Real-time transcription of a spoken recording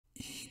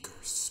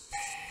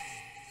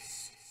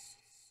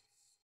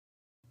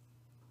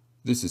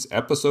This is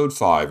episode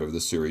 5 of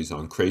the series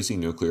on crazy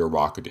nuclear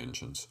rocket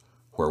engines,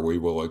 where we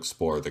will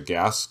explore the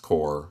gas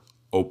core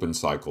open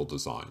cycle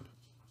design.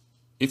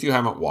 If you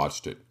haven't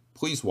watched it,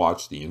 please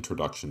watch the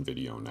introduction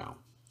video now.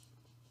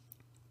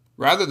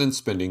 Rather than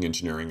spending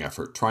engineering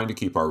effort trying to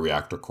keep our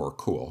reactor core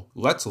cool,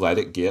 let's let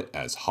it get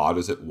as hot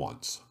as it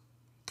wants.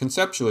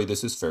 Conceptually,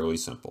 this is fairly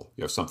simple.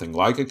 You have something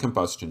like a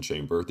combustion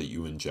chamber that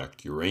you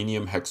inject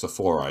uranium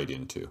hexafluoride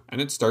into,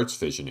 and it starts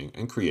fissioning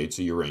and creates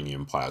a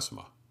uranium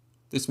plasma.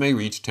 This may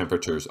reach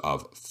temperatures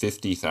of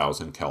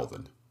 50,000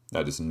 Kelvin.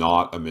 That is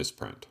not a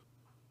misprint.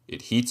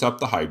 It heats up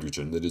the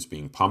hydrogen that is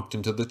being pumped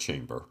into the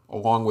chamber,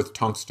 along with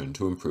tungsten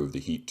to improve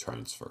the heat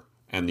transfer.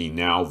 And the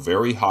now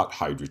very hot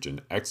hydrogen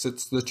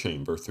exits the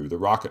chamber through the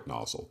rocket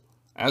nozzle,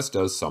 as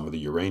does some of the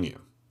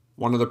uranium.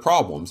 One of the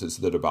problems is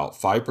that about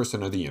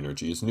 5% of the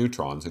energy is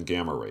neutrons and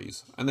gamma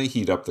rays, and they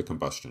heat up the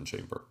combustion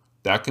chamber.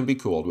 That can be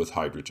cooled with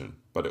hydrogen,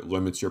 but it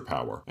limits your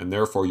power, and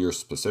therefore your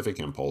specific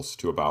impulse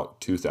to about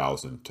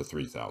 2,000 to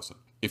 3,000.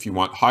 If you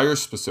want higher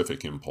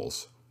specific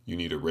impulse, you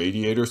need a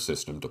radiator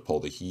system to pull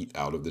the heat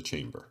out of the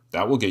chamber.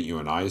 That will get you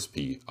an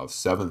ISP of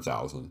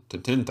 7,000 to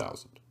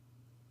 10,000.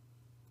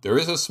 There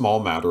is a small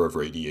matter of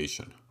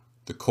radiation.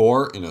 The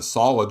core in a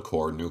solid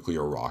core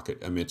nuclear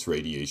rocket emits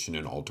radiation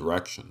in all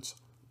directions,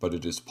 but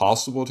it is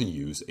possible to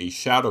use a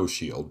shadow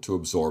shield to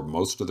absorb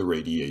most of the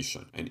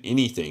radiation, and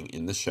anything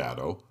in the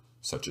shadow,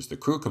 such as the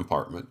crew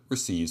compartment,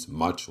 receives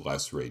much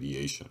less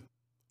radiation.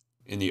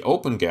 In the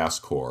open gas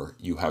core,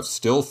 you have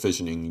still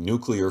fissioning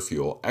nuclear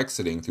fuel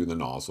exiting through the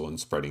nozzle and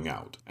spreading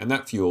out, and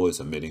that fuel is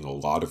emitting a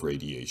lot of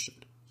radiation.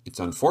 It's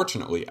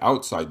unfortunately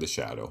outside the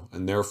shadow,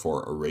 and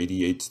therefore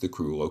irradiates the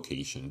crew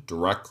location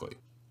directly.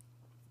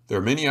 There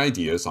are many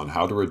ideas on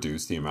how to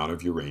reduce the amount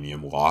of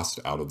uranium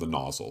lost out of the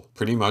nozzle,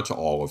 pretty much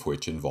all of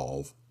which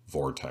involve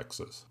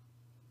vortexes.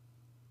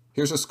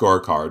 Here's a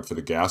scorecard for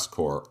the gas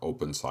core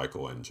open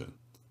cycle engine.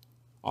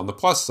 On the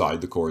plus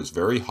side, the core is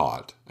very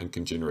hot and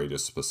can generate a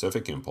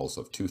specific impulse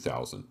of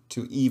 2,000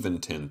 to even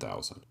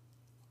 10,000.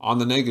 On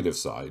the negative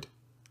side,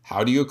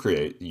 how do you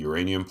create the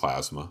uranium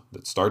plasma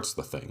that starts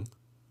the thing?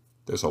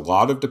 There's a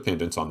lot of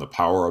dependence on the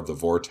power of the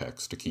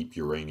vortex to keep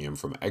uranium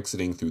from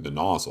exiting through the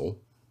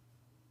nozzle.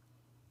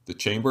 The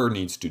chamber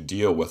needs to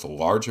deal with a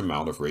large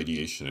amount of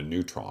radiation and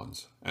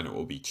neutrons, and it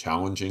will be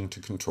challenging to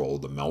control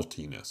the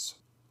meltiness.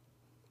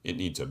 It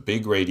needs a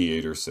big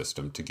radiator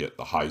system to get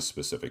the high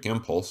specific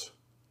impulse,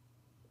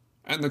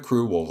 and the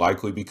crew will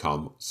likely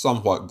become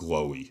somewhat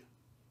glowy.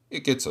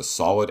 It gets a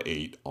solid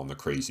 8 on the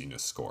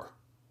craziness score.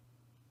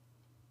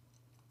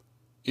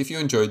 If you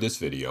enjoyed this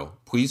video,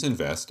 please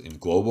invest in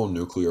Global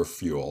Nuclear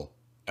Fuel,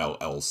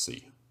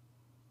 LLC.